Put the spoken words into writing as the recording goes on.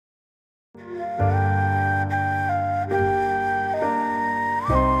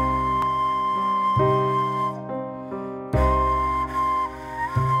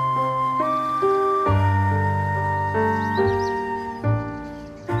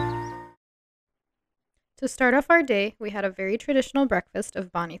To start off our day, we had a very traditional breakfast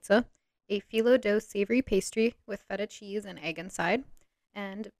of banitsa, a phyllo dough savory pastry with feta cheese and egg inside,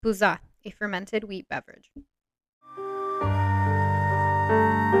 and buza, a fermented wheat beverage.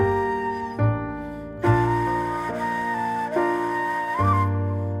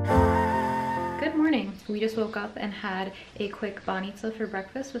 Good morning. We just woke up and had a quick banitsa for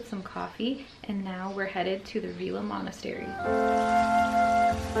breakfast with some coffee, and now we're headed to the Rila Monastery.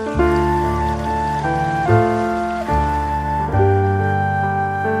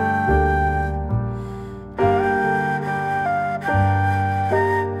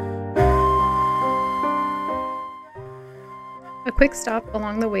 A quick stop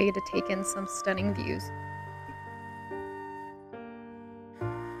along the way to take in some stunning views.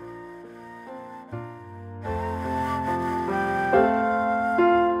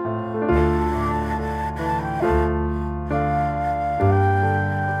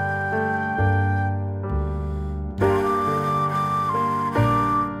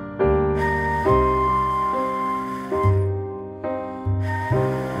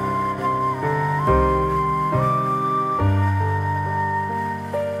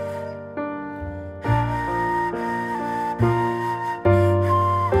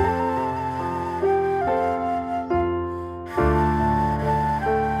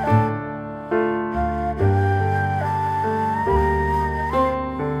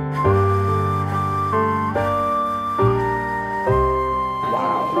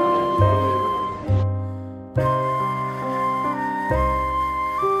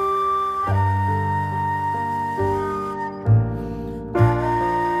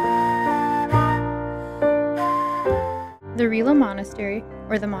 The Rila Monastery,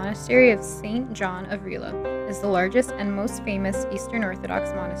 or the Monastery of Saint John of Rila, is the largest and most famous Eastern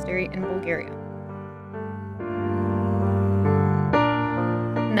Orthodox monastery in Bulgaria.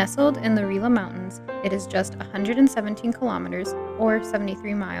 Nestled in the Rila Mountains, it is just 117 kilometers, or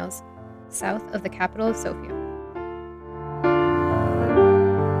 73 miles, south of the capital of Sofia.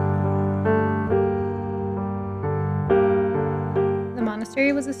 The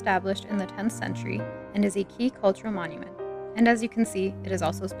monastery was established in the 10th century and is a key cultural monument. And as you can see, it is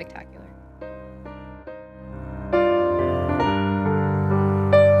also spectacular.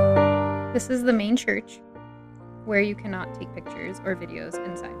 This is the main church, where you cannot take pictures or videos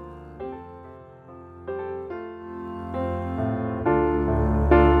inside.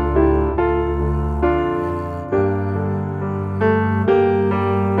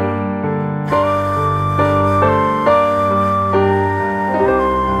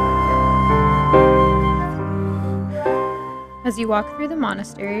 As you walk through the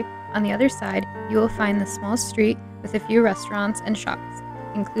monastery, on the other side, you will find the small street with a few restaurants and shops,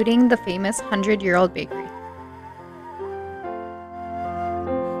 including the famous 100-year-old bakery.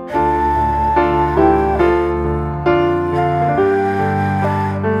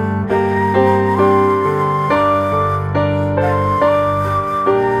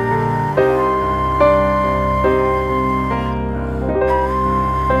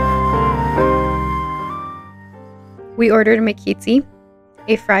 We ordered mekitsi,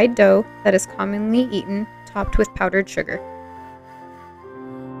 a fried dough that is commonly eaten topped with powdered sugar.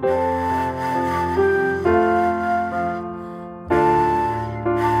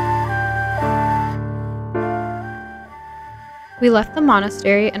 We left the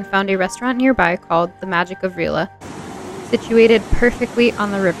monastery and found a restaurant nearby called The Magic of Rila, situated perfectly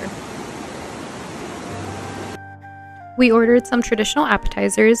on the river. We ordered some traditional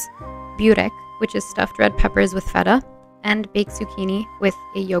appetizers, burek, which is stuffed red peppers with feta, and baked zucchini with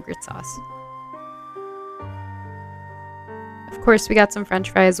a yogurt sauce. Of course, we got some French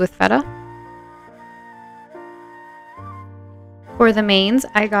fries with feta. For the mains,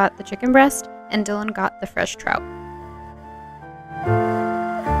 I got the chicken breast, and Dylan got the fresh trout.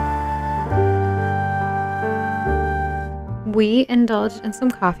 We indulged in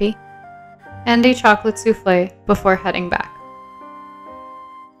some coffee and a chocolate souffle before heading back.